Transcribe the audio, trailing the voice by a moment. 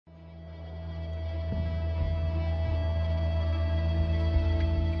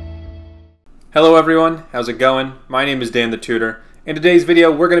Hello everyone, how's it going? My name is Dan the Tutor. In today's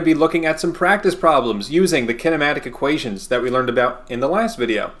video we're going to be looking at some practice problems using the kinematic equations that we learned about in the last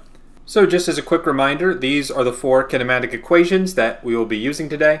video. So just as a quick reminder, these are the four kinematic equations that we will be using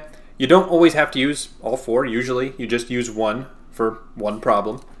today. You don't always have to use all four, usually you just use one for one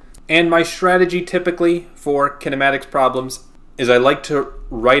problem. And my strategy typically for kinematics problems is I like to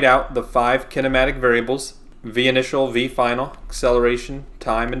write out the 5 kinematic variables: v initial, v final, acceleration,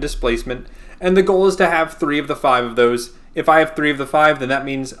 time, and displacement. And the goal is to have 3 of the 5 of those. If I have 3 of the 5, then that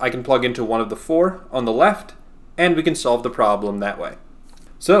means I can plug into one of the 4 on the left, and we can solve the problem that way.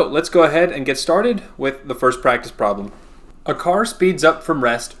 So let's go ahead and get started with the first practice problem. A car speeds up from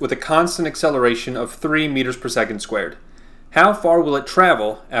rest with a constant acceleration of 3 meters per second squared. How far will it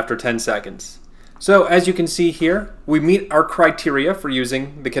travel after 10 seconds? So as you can see here, we meet our criteria for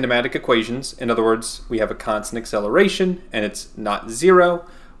using the kinematic equations. In other words, we have a constant acceleration and it's not 0,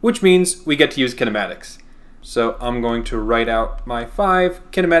 which means we get to use kinematics. So I'm going to write out my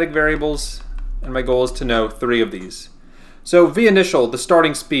 5 kinematic variables, and my goal is to know 3 of these. So v initial, the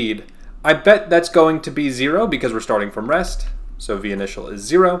starting speed, I bet that's going to be 0 because we're starting from rest. So v initial is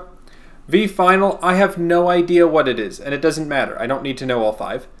 0. V final, I have no idea what it is, and it doesn't matter. I don't need to know all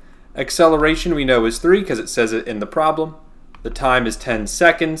 5. Acceleration we know is 3 because it says it in the problem. The time is 10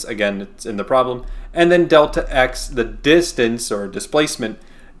 seconds, again it's in the problem. And then delta x, the distance or displacement,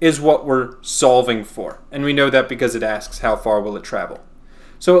 is what we're solving for. And we know that because it asks how far will it travel.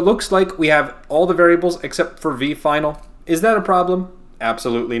 So it looks like we have all the variables except for v final. Is that a problem?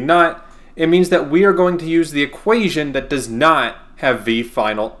 Absolutely not. It means that we are going to use the equation that does not have v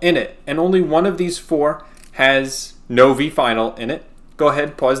final in it. And only one of these 4 has no v final in it. Go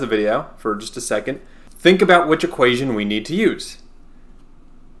ahead, pause the video for just a second. Think about which equation we need to use.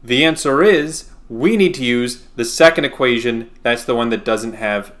 The answer is we need to use the second equation. That's the one that doesn't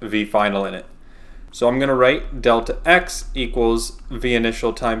have v final in it. So I'm going to write delta x equals v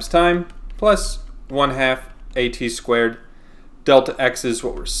initial times time plus 1/2 at squared. Delta x is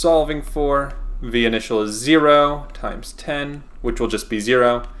what we're solving for. V initial is 0 times 10, which will just be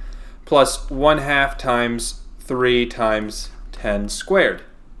 0, plus 1/2 times 3 times 10 squared.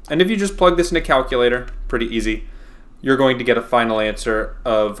 And if you just plug this in a calculator, pretty easy, you're going to get a final answer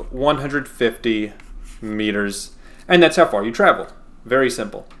of 150 meters. And that's how far you travel. Very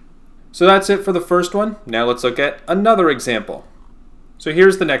simple. So that's it for the first one. Now let's look at another example. So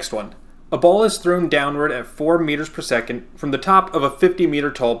here's the next one. A ball is thrown downward at 4 meters per second from the top of a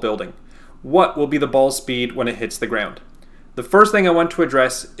 50-meter tall building. What will be the ball's speed when it hits the ground? The first thing I want to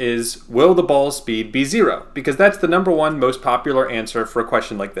address is, will the ball's speed be 0? Because that's the #1 most popular answer for a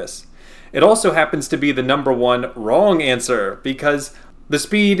question like this. It also happens to be the #1 wrong answer because the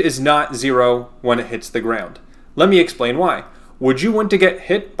speed is not 0 when it hits the ground. Let me explain why. Would you want to get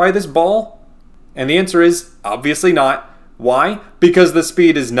hit by this ball? And the answer is obviously not. Why? Because the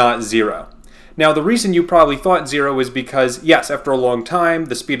speed is not 0. Now the reason you probably thought 0 is because, yes, after a long time,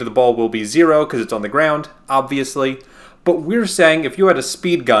 the speed of the ball will be 0 because it's on the ground, obviously. But we're saying if you had a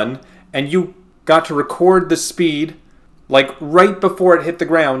speed gun and you got to record the speed like right before it hit the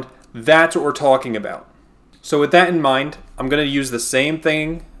ground, that's what we're talking about. So with that in mind, I'm going to use the same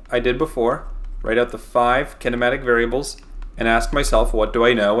thing I did before, write out the 5 kinematic variables, and ask myself, what do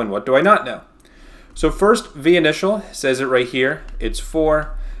I know and what do I not know? So first, v initial says it right here, it's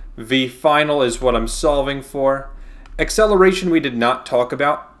 4. V final is what I'm solving for. Acceleration we did not talk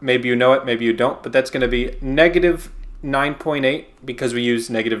about. Maybe you know it, maybe you don't, but that's going to be negative 9.8 because we use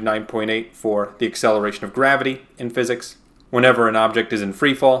negative 9.8 for the acceleration of gravity in physics whenever an object is in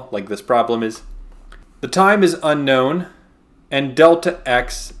free fall, like this problem is. The time is unknown, and delta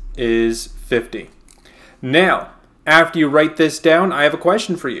x is 50. Now, after you write this down, I have a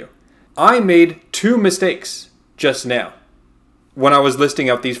question for you. I made 2 mistakes just now when I was listing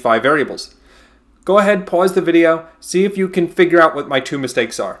out these 5 variables. Go ahead, pause the video, see if you can figure out what my 2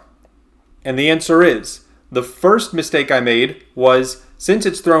 mistakes are. And the answer is, the first mistake I made was, since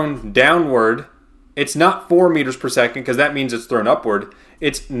it's thrown downward, it's not 4 meters per second because that means it's thrown upward.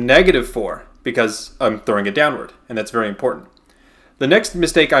 It's -4 because I'm throwing it downward, and that's very important. The next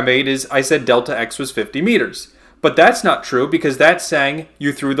mistake I made is I said delta x was 50 meters. But that's not true because that's saying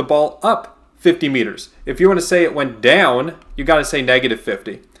you threw the ball up 50 meters. If you want to say it went down, you got to say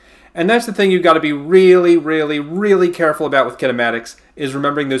 -50. And that's the thing you've got to be really, really, really careful about with kinematics, is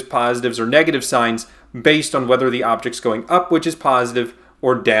remembering those positives or negative signs based on whether the object's going up, which is positive,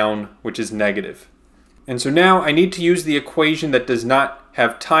 or down, which is negative. And so now I need to use the equation that does not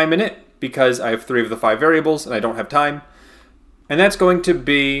have time in it because I have 3 of the 5 variables and I don't have time. And that's going to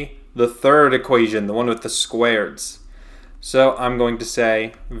be the third equation, the one with the squareds. So I'm going to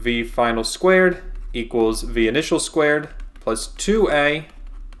say v final squared equals v initial squared plus 2a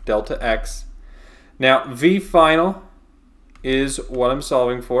delta x. Now v final is what I'm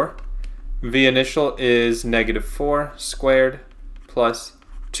solving for. V initial is negative 4 squared plus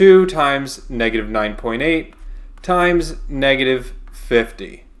 2 times negative 9.8 times negative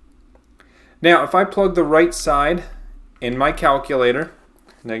 50. Now if I plug the right side in my calculator,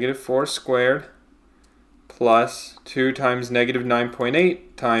 negative 4 squared plus 2 times negative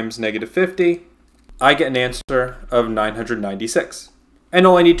 9.8 times negative 50, I get an answer of 996. And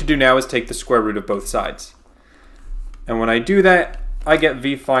all I need to do now is take the square root of both sides. And when I do that, I get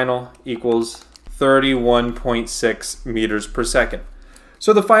v final equals 31.6 meters per second.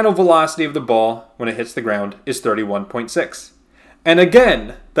 So the final velocity of the ball when it hits the ground is 31.6. And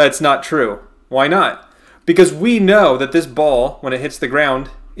again, that's not true. Why not? Because we know that this ball, when it hits the ground,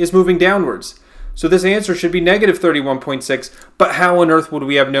 is moving downwards. So this answer should be negative 31.6, but how on earth would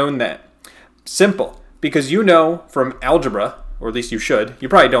we have known that? Simple, because you know from algebra, or at least you should, you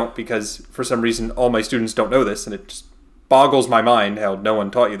probably don't because for some reason all my students don't know this and it just boggles my mind how no one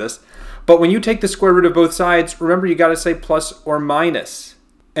taught you this. But when you take the square root of both sides, remember you got to say plus or minus.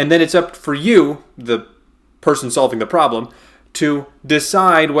 And then it's up for you, the person solving the problem, to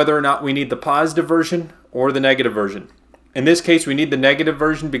decide whether or not we need the positive version or the negative version. In this case, we need the negative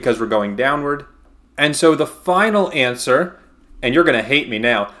version because we're going downward. And so the final answer, and you're going to hate me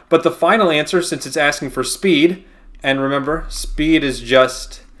now, but the final answer, since it's asking for speed, and remember, speed is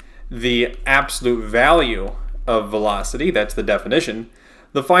just the absolute value of velocity, that's the definition.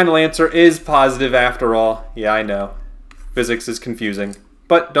 The final answer is positive after all. Yeah, I know. Physics is confusing.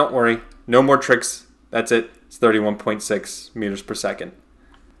 But don't worry, no more tricks. That's it. It's 31.6 meters per second.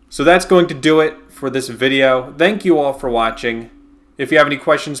 So that's going to do it for this video. Thank you all for watching. If you have any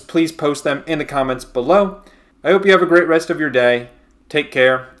questions, please post them in the comments below. I hope you have a great rest of your day. Take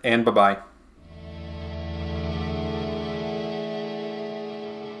care, and bye-bye.